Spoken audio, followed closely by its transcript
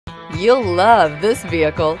You'll love this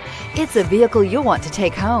vehicle. It's a vehicle you'll want to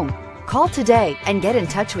take home. Call today and get in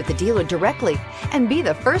touch with the dealer directly and be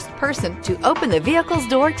the first person to open the vehicle's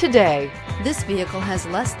door today. This vehicle has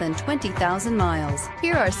less than 20,000 miles.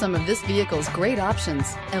 Here are some of this vehicle's great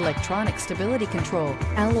options: electronic stability control,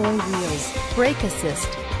 alloy wheels, brake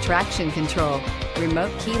assist, traction control,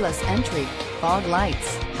 remote keyless entry, fog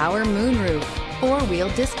lights, power moonroof, four-wheel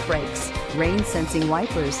disc brakes, rain sensing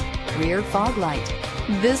wipers, rear fog light.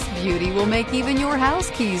 This beauty will make even your house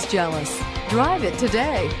keys jealous. Drive it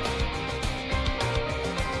today.